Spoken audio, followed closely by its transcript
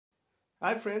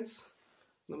High friends,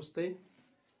 नमस्ते।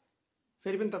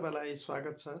 फेरि पनि तपाईँलाई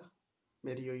स्वागत छ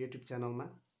मेरो यो युट्युब च्यानलमा।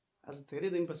 आज धेरै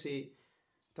दिनपछि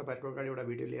तपाईँहरूको अगाडि एउटा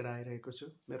भिडियो लिएर आइरहेको छु।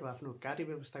 मेरो आफ्नो कार्य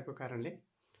व्यवस्थाको कारणले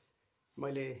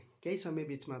मैले केही समय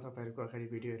बिचमा तपाईँहरूको अगाडि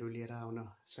भिडियोहरू लिएर आउन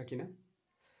सकिनँ।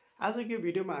 आजको यो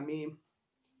भिडियोमा हामी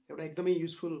एउटा एकदमै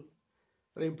युजफुल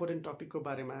र इम्पोर्टेन्ट टपिकको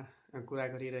बारेमा कुरा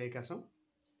गरिरहेका छौँ।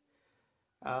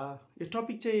 यो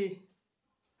टपिक चाहिँ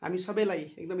हामी सबैलाई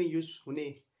एकदमै युज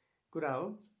हुने कुरा हो।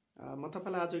 म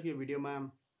तपाईँलाई आजको यो भिडियोमा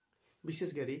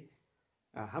विशेष गरी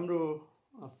हाम्रो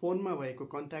फोनमा भएको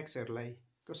कन्ट्याक्ट्सहरूलाई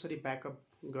कसरी ब्याकअप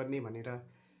गर्ने भनेर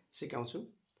सिकाउँछु।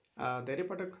 धेरै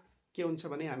पटक के हुन्छ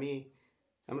भने हामी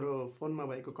हाम्रो फोनमा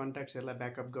भएको कन्ट्याक्ट्सहरूलाई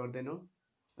ब्याकअप गर्दैनौँ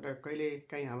र कहिले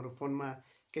काहीँ हाम्रो फोनमा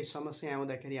केही समस्या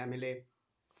आउँदाखेरि हामीले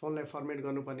फोनलाई फर्मेट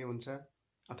गर्नुपर्ने हुन्छ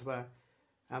अथवा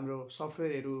हाम्रो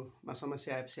सफ्टवेयरहरूमा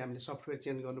समस्या आएपछि हामीले सफ्टवेयर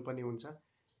चेन्ज गर्नुपर्ने हुन्छ।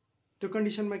 त्यो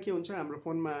कन्डिसनमा के हुन्छ, हाम्रो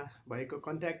फोनमा भएको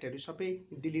कन्ट्याक्टहरू सबै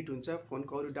डिलिट हुन्छ,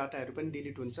 फोनको अरू डाटाहरू पनि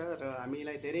डिलिट हुन्छ र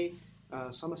हामीलाई धेरै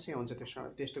समस्या हुन्छ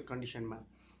त्यस्तो कन्डिसनमा।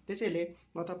 त्यसैले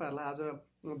म तपाईँहरूलाई आज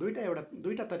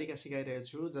दुईवटा तरिका सिकाइरहेको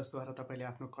छु जसद्वारा तपाईँले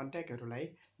आफ्नो कन्ट्याक्टहरूलाई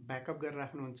ब्याकअप गरेर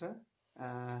राख्नुहुन्छ,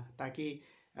 ताकि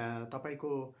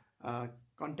तपाईँको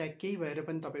कन्ट्याक्ट केही भएर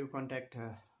पनि तपाईँको कन्ट्याक्ट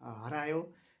हरायो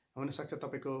हुनसक्छ,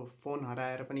 तपाईँको फोन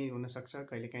हराएर पनि हुनसक्छ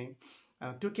कहिलेकाहीँ।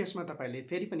 त्यो केसमा तपाईँले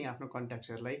फेरि पनि आफ्नो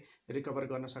कन्ट्याक्ट्सहरूलाई रिकभर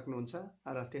गर्न सक्नुहुन्छ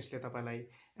र त्यसले तपाईँलाई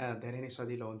धेरै नै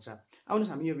सजिलो हुन्छ।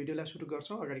 आउनुहोस् हामी यो भिडियोलाई सुरु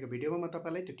गर्छौँ। अगाडिको भिडियोमा म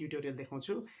तपाईँलाई त्यो ट्युटोरियल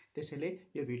देखाउँछु, त्यसैले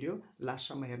यो भिडियो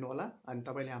लास्टसम्म हेर्नुहोला। अनि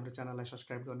तपाईँले हाम्रो च्यानललाई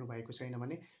सब्सक्राइब गर्नुभएको छैन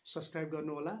भने सब्सक्राइब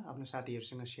गर्नुहोला, आफ्नो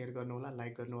साथीहरूसँग सेयर गर्नुहोला,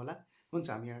 लाइक गर्नुहोला। हुन्छ,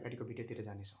 हामी अगाडिको भिडियोतिर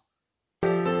जानेछौँ।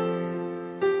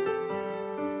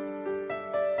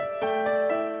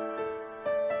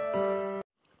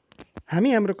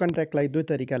 हामी हाम्रो कन्ट्याक्टलाई दुई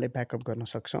तरिकाले ब्याकअप गर्न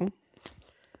सक्छौँ।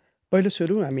 पहिलो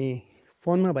सुरु हामी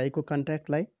फोनमा भएको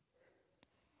कन्ट्याक्टलाई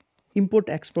इम्पोर्ट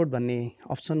एक्सपोर्ट भन्ने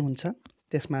अप्सन हुन्छ,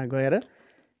 त्यसमा गएर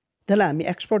त्यसलाई हामी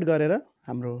एक्सपोर्ट गरेर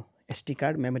हाम्रो एसडी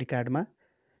कार्ड मेमोरी कार्डमा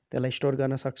त्यसलाई स्टोर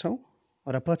गर्न सक्छौँ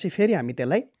र पछि फेरि हामी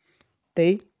त्यसलाई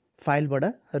त्यही फाइलबाट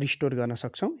रिस्टोर गर्न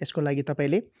सक्छौँ। यसको लागि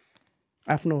तपाईँले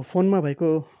आफ्नो फोनमा भएको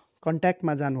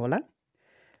कन्ट्याक्टमा जानुहोला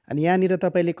अनि यहाँनिर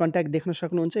तपाईँले कन्ट्याक्ट देख्न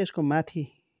सक्नुहुन्छ। यसको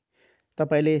माथि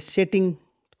तपाईँले सेटिङ,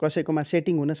 कसैकोमा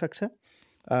सेटिङ हुनसक्छ,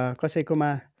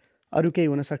 कसैकोमा अरू केही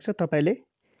हुनसक्छ। तपाईँले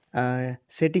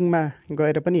सेटिङमा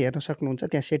गएर पनि हेर्न सक्नुहुन्छ,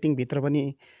 त्यहाँ सेटिङभित्र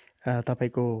पनि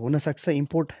तपाईँको हुनसक्छ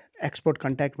इम्पोर्ट एक्सपोर्ट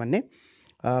कन्ट्याक्ट भन्ने।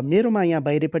 मेरोमा यहाँ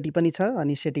बाहिरपट्टि पनि छ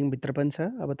अनि सेटिङभित्र पनि छ।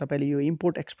 अब तपाईँले यो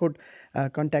इम्पोर्ट एक्सपोर्ट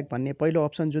कन्ट्याक्ट भन्ने पहिलो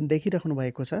अप्सन जुन देखिराख्नु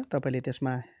भएको छ, तपाईँले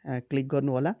त्यसमा क्लिक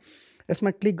गर्नुहोला।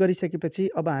 यसमा क्लिक गरिसकेपछि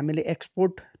अब हामीले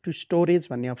एक्सपोर्ट टु स्टोरेज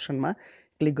भन्ने अप्सनमा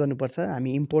क्लिक गर्नुपर्छ।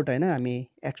 हामी इम्पोर्ट होइन, हामी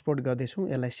एक्सपोर्ट गर्दैछौँ,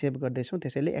 यसलाई सेभ गर्दैछौँ।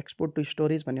 त्यसैले एक्सपोर्ट टु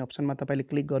स्टोरेज भन्ने अप्सनमा तपाईँले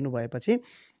क्लिक गर्नुभएपछि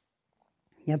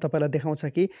यहाँ तपाईँलाई देखाउँछ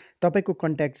कि तपाईँको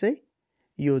कन्ट्याक्ट चाहिँ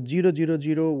यो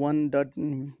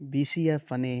 0001.bcf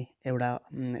भन्ने एउटा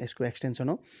यसको एक्सटेन्सन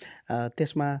हो,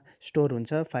 त्यसमा स्टोर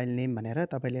हुन्छ फाइल नेम भनेर।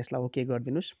 तपाईँले यसलाई ओके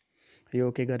गरिदिनुहोस्। यो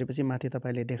ओके गरेपछि माथि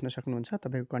तपाईँले देख्न सक्नुहुन्छ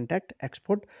तपाईँको कन्ट्याक्ट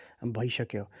एक्सपोर्ट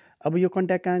भइसक्यो। अब यो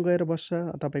कन्ट्याक्ट कहाँ गएर बस्छ?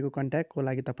 तपाईँको कन्ट्याक्टको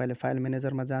लागि तपाईँले फाइल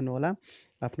म्यानेजरमा जानुहोला,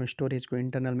 आफ्नो स्टोरेजको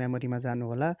इन्टरनल मेमोरीमा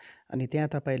जानुहोला अनि त्यहाँ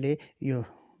तपाईँले यो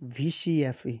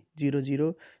VCF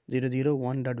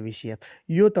 0001.VCF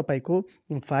यो तपाईँको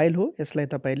फाइल हो। यसलाई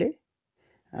तपाईँले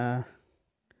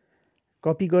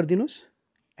कपी गरिदिनुहोस्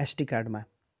एसडी कार्डमा।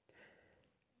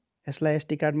 यसलाई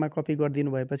एसडी कार्डमा कपी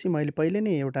गरिदिनु भएपछि मैले पहिले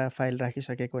नै एउटा फाइल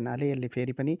राखिसकेको हुनाले यसले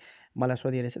फेरि पनि मलाई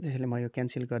सोधिरहेछ, त्यसैले म यो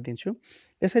क्यान्सल गरिदिन्छु।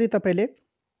 यसरी तपाईँले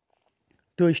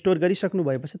त्यो स्टोर गरिसक्नु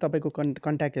भएपछि तपाईँको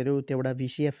कन्ट्याक्टहरू त्यो एउटा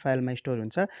VCF फाइलमा स्टोर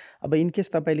हुन्छ। अब इनकेस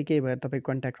तपाईँले केही भएर तपाईँको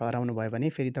कन्ट्याक्ट हराउनु भयो भने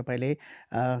फेरि तपाईँले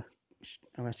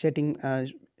सेटिङ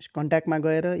कन्ट्याक्टमा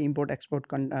गएर इम्पोर्ट एक्सपोर्ट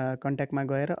कन्ट्याक्टमा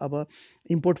गएर अब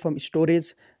इम्पोर्ट फ्रम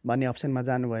स्टोरेज भन्ने अप्सनमा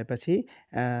जानुभएपछि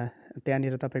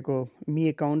त्यहाँनिर तपाईँको मी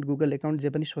एकाउन्ट, गुगल एकाउन्ट जे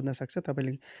पनि सोध्न सक्छ।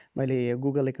 तपाईँले, मैले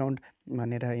गुगल एकाउन्ट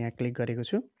भनेर यहाँ क्लिक गरेको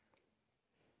छु।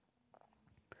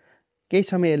 केही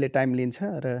समय यसले टाइम लिन्छ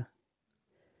र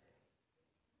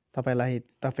तपाईँलाई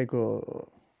तपाईँको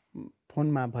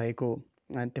फोनमा भएको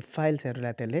त्यो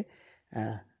फाइल्सहरूलाई त्यसले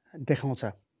देखाउँछ।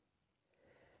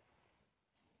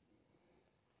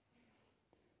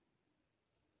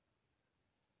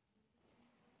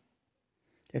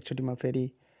 एकचोटि म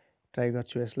फेरि ट्राई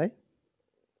गर्छु यसलाई।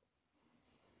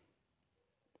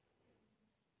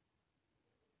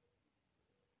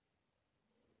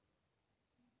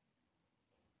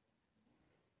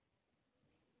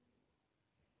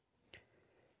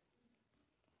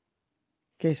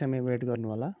 केही समय वेट गर्नु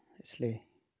होला, यसले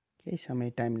केही समय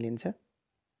टाइम लिन्छ।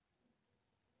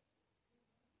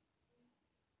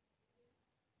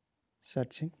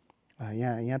 सर्चिङ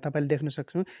यहाँ यहाँ तपाईँले देख्न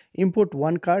सक्नु import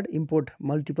one card, import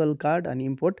multiple card अनि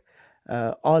इम्पोर्ट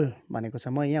अल भनेको छ।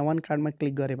 म यहाँ वान कार्डमा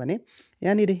क्लिक गरेँ भने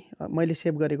यहाँनिर मैले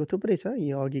सेभ गरेको थुप्रै छ,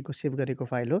 यो अघिको सेभ गरेको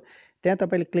फाइल हो। त्यहाँ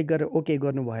तपाईँले क्लिक गरेर ओके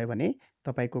गर्नुभयो भने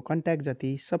तपाईँको कन्ट्याक्ट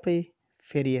जति सबै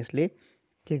फेरि यसले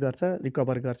के गर्छ,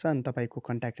 रिकभर गर्छ अनि तपाईँको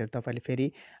कन्ट्याक्टहरू तपाईँले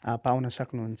फेरि पाउन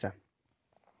सक्नुहुन्छ।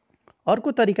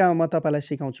 अर्को तरिकामा म तपाईँलाई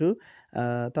सिकाउँछु,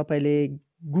 तपाईँले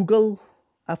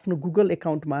आफ्नो गुगल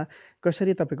एकाउन्टमा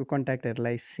कसरी तपाईँको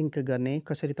कन्ट्याक्टहरूलाई सिङ्क गर्ने,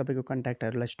 कसरी तपाईँको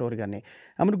कन्ट्याक्टहरूलाई स्टोर गर्ने।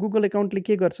 हाम्रो गुगल एकाउन्टले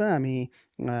के गर्छ, हामी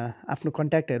आफ्नो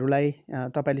कन्ट्याक्टहरूलाई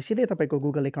तपाईँले सिधै तपाईँको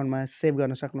गुगल एकाउन्टमा सेभ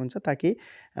गर्न सक्नुहुन्छ, ताकि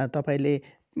तपाईँले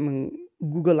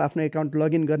गुगल आफ्नो एकाउन्ट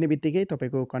लगइन गर्ने बित्तिकै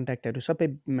तपाईँको कन्ट्याक्टहरू सबै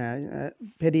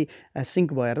फेरि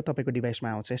सिङ्क भएर तपाईँको डिभाइसमा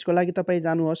आउँछ। यसको लागि तपाईँ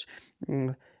जानुहोस्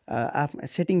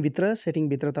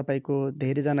सेटिङभित्र तपाईँको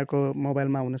धेरैजनाको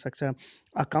मोबाइलमा हुनसक्छ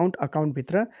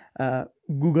अकाउन्टभित्र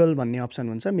गुगल भन्ने अप्सन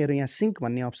हुन्छ। मेरो यहाँ सिङ्क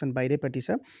भन्ने अप्सन बाहिरैपट्टि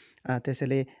छ।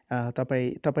 त्यसैले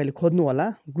तपाईँले खोज्नु होला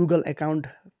गुगल एकाउन्ट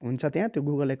हुन्छ त्यहाँ, त्यो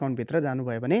गुगल एकाउन्टभित्र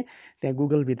जानुभयो भने त्यहाँ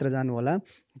गुगलभित्र जानु होला,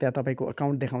 त्यहाँ तपाईँको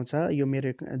अकाउन्ट देखाउँछ। यो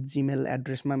मेरो जिमेल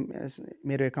एड्रेसमा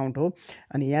मेरो एकाउन्ट हो।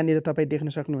 अनि यहाँनिर तपाईँ देख्न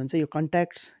सक्नुहुन्छ यो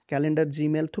कन्ट्याक्ट्स, क्यालेन्डर,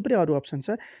 जिमेल थुप्रै अरू अप्सन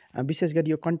छ। विशेष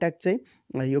गरी यो कन्ट्याक्ट चाहिँ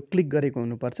यो क्लिक गरेको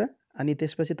हुनुपर्छ। अनि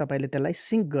त्यसपछि तपाईँले त्यसलाई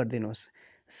सिङ्क गरिदिनुहोस्।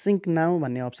 सिङ्क नाउ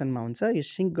भन्ने अप्सनमा हुन्छ। यो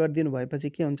सिङ्क गरिदिनु भएपछि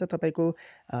के हुन्छ, तपाईँको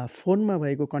फोनमा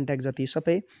भएको कन्ट्याक्ट जति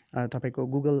सबै तपाईँको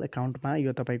गुगल एकाउन्टमा,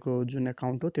 यो तपाईँको जुन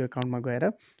एकाउन्ट हो त्यो एकाउन्टमा गएर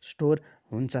स्टोर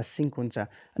हुन्छ, सिङ्क हुन्छ।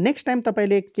 नेक्स्ट टाइम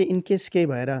तपाईँले इनकेस केही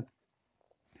भएर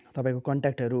तपाईँको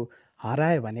कन्ट्याक्टहरू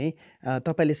हरायो भने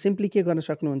तपाईँले सिम्पली के गर्न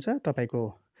सक्नुहुन्छ, तपाईँको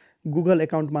गुगल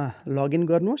एकाउन्टमा लगइन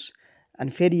गर्नुहोस्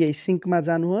अनि फेरि यही सिङ्कमा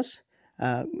जानुहोस्,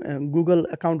 गुगल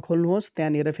एकाउन्ट खोल्नुहोस्,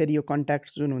 त्यहाँनिर फेरि यो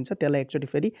कन्ट्याक्ट्स जुन हुन्छ त्यसलाई एकचोटि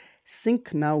फेरि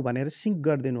सिङ्क नाउ भनेर सिङ्क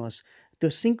गरिदिनुहोस्। त्यो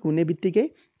सिङ्क हुने बित्तिकै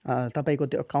तपाईँको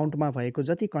त्यो अकाउन्टमा भएको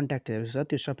जति कन्ट्याक्टहरू छ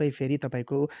त्यो सबै फेरि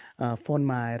तपाईँको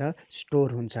फोनमा आएर स्टोर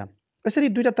हुन्छ। यसरी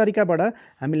दुईवटा तरिकाबाट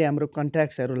हामीले हाम्रो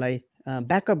कन्ट्याक्ट्सहरूलाई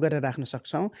ब्याकअप गरेर राख्न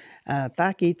सक्छौँ,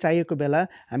 ताकि चाहिएको बेला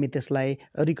हामी त्यसलाई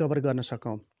रिकभर गर्न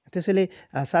सकौँ। त्यसैले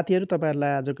साथीहरू,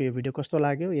 तपाईँहरूलाई आजको यो भिडियो कस्तो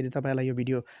लाग्यो? यदि तपाईँलाई यो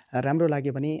भिडियो राम्रो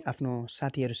लाग्यो भने आफ्नो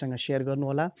साथीहरूसँग सेयर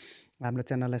गर्नुहोला, हाम्रो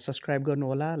च्यानललाई सब्सक्राइब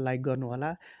गर्नुहोला, लाइक गर्नुहोला।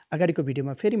 अगाडिको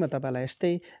भिडियोमा फेरि म तपाईँलाई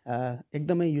यस्तै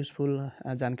एकदमै युजफुल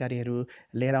जानकारीहरू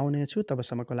लिएर आउनेछु।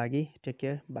 तबसम्मको लागि टेक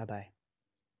केयर, बाई बाई।